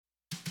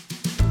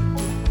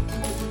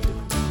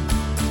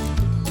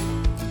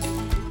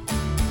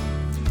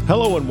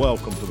Hello and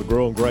welcome to the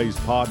Grow and Graze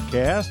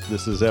podcast.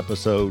 This is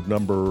episode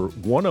number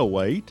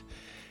 108,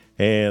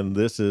 and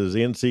this is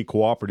NC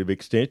Cooperative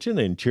Extension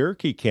in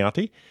Cherokee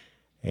County,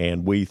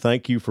 and we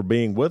thank you for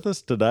being with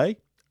us today.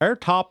 Our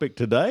topic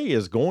today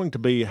is going to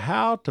be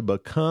how to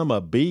become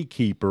a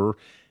beekeeper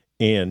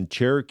in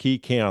Cherokee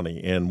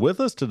County. And with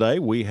us today,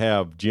 we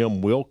have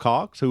Jim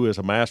Wilcox, who is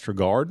a master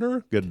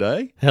gardener. Good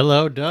day.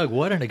 Hello, Doug.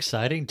 What an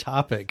exciting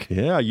topic.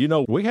 Yeah, you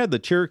know, we had the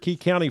Cherokee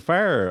County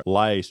Fair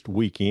last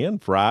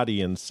weekend,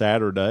 Friday and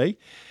Saturday.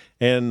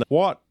 And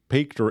what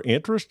piqued our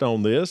interest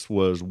on this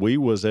was we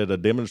was at a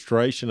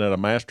demonstration at a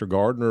master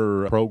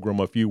gardener program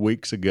a few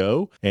weeks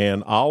ago,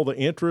 and all the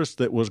interest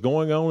that was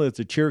going on at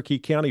the Cherokee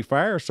County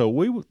Fair. So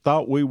we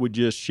thought we would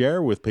just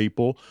share with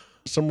people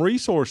some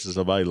resources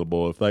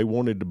available if they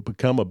wanted to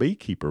become a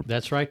beekeeper.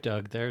 That's right,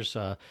 Doug. There's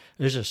a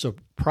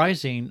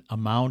surprising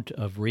amount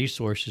of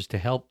resources to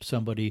help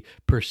somebody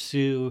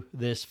pursue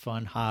this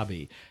fun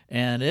hobby.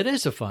 And it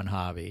is a fun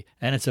hobby,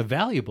 and it's a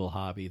valuable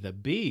hobby. The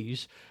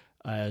bees,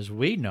 as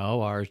we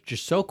know, are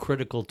just so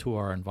critical to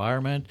our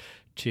environment,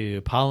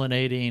 to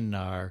pollinating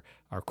our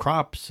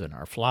crops and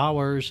our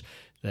flowers,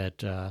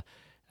 that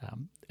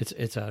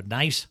it's a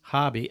nice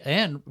hobby.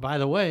 And, by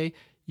the way,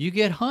 you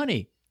get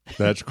honey.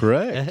 That's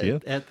correct. Yeah.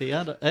 At the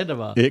end of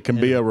a... It can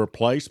be a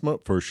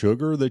replacement for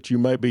sugar that you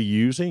may be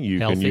using. You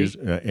Healthy. can use,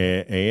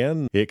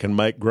 and it can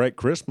make great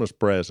Christmas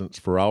presents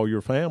for all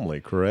your family,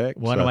 correct?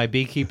 One of my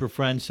beekeeper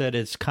friends said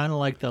it's kind of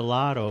like the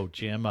lotto,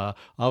 Jim. All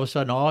of a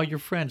sudden, all your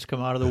friends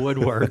come out of the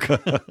woodwork.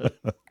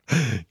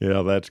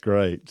 Yeah, that's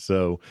great.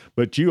 So,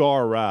 but you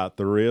are right.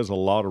 There is a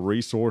lot of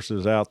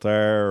resources out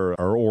there.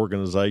 Our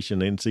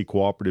organization, NC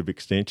Cooperative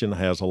Extension,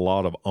 has a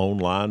lot of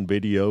online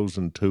videos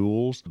and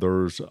tools.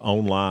 There's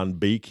online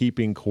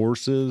beekeeping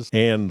courses.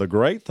 And the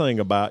great thing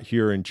about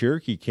here in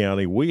Cherokee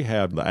County, we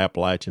have the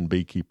Appalachian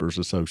Beekeepers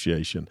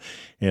Association,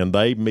 and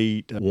they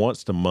meet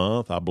once a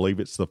month. I believe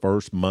it's the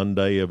first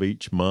Monday of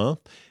each month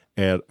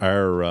at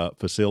our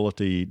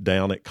facility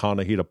down at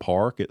Conahita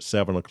Park at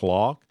 7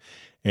 o'clock.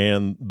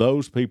 And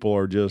those people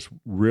are just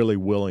really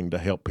willing to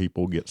help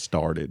people get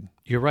started.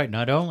 You're right.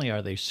 Not only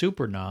are they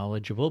super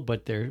knowledgeable,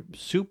 but they're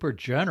super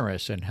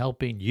generous in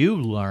helping you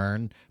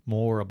learn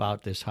more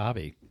about this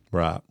hobby.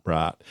 Right.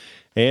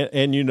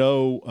 And you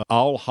know,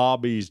 all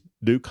hobbies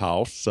do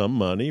cost some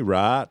money,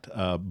 right?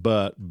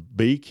 But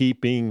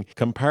beekeeping,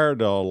 compared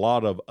to a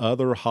lot of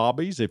other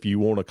hobbies, if you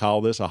want to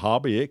call this a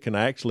hobby, it can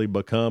actually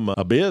become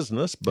a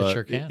business, but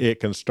sure can. It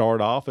can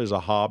start off as a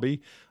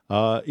hobby.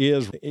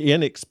 Is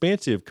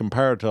inexpensive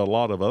compared to a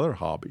lot of other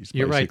hobbies.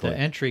 You're basically. right.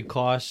 The entry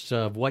costs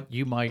of what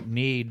you might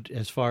need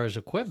as far as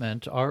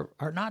equipment are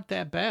not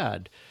that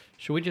bad.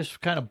 Should we just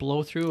kind of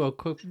blow through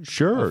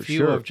a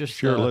few of just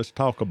Sure. Let's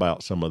talk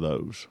about some of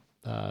those.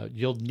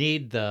 You'll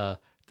need the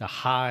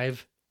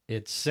hive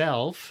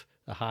itself,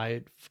 the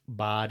hive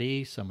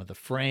body, some of the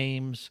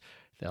frames.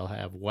 They'll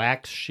have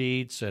wax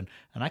sheets, and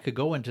I could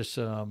go into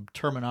some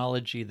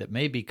terminology that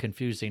may be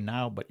confusing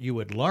now, but you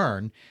would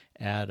learn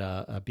at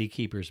a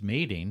beekeeper's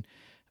meeting.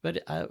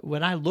 But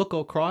when I look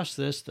across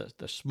this,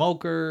 the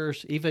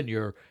smokers, even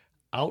your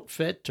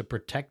outfit to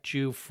protect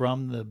you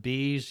from the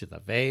bees,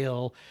 the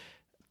veil,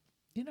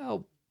 you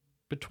know,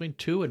 between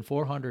 $200 and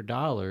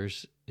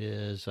 $400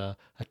 is a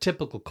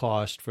typical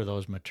cost for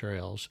those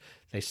materials.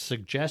 They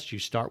suggest you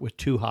start with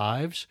 2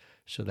 hives,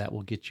 so that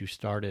will get you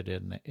started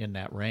in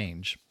that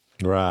range.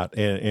 Right.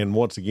 And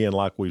once again,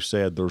 like we've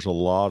said, there's a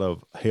lot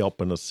of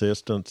help and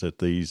assistance at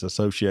these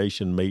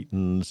association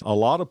meetings. A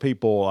lot of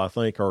people, I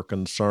think, are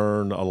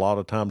concerned a lot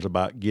of times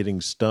about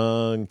getting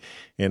stung,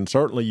 and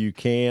certainly you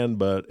can,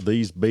 but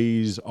these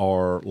bees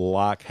are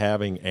like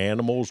having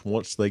animals.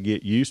 Once they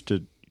get used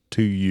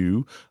to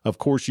you, of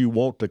course, you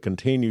want to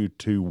continue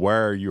to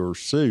wear your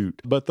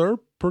suit, but they're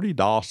pretty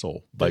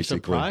docile, basically.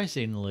 They're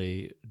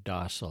surprisingly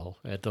docile.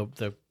 At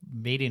the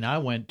meeting I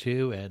went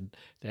to, and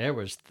there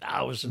was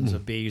thousands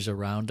of bees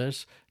around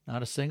us.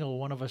 Not a single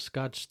one of us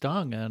got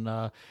stung, and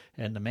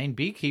the main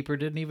beekeeper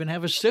didn't even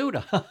have a suit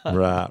on.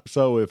 Right.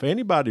 So if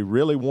anybody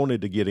really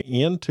wanted to get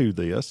into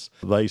this,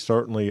 they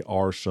certainly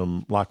are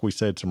like we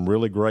said, some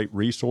really great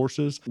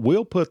resources.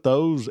 We'll put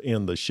those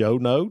in the show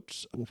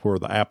notes where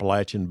the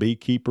Appalachian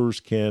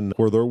Beekeepers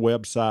where their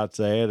website's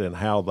at and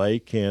how they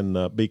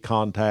can be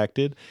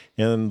contacted,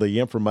 and the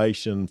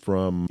information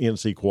from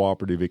NC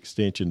Cooperative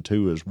Extension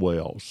too as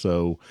well.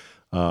 So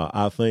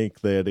I think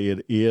that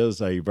it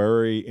is a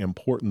very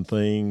important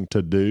thing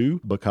to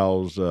do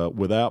because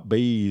without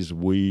bees,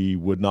 we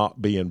would not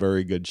be in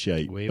very good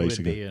shape. We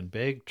basically would be in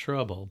big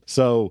trouble.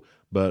 So,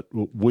 but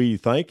we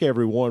thank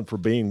everyone for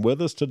being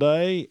with us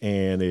today.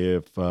 And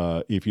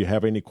if you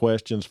have any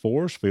questions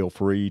for us, feel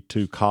free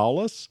to call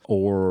us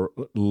or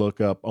look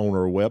up on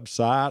our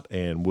website,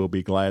 and we'll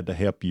be glad to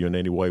help you in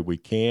any way we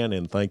can.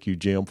 And thank you,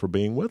 Jim, for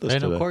being with us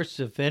today. And of course,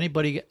 if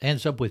anybody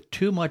ends up with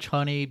too much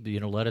honey,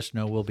 let us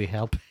know. We'll be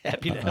happy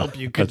to help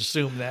you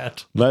consume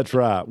that. That's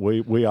right.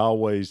 We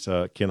always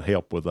can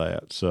help with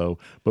that. So,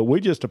 but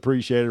we just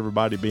appreciate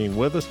everybody being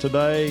with us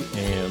today,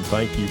 and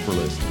thank you for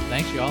listening.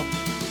 Thanks, y'all.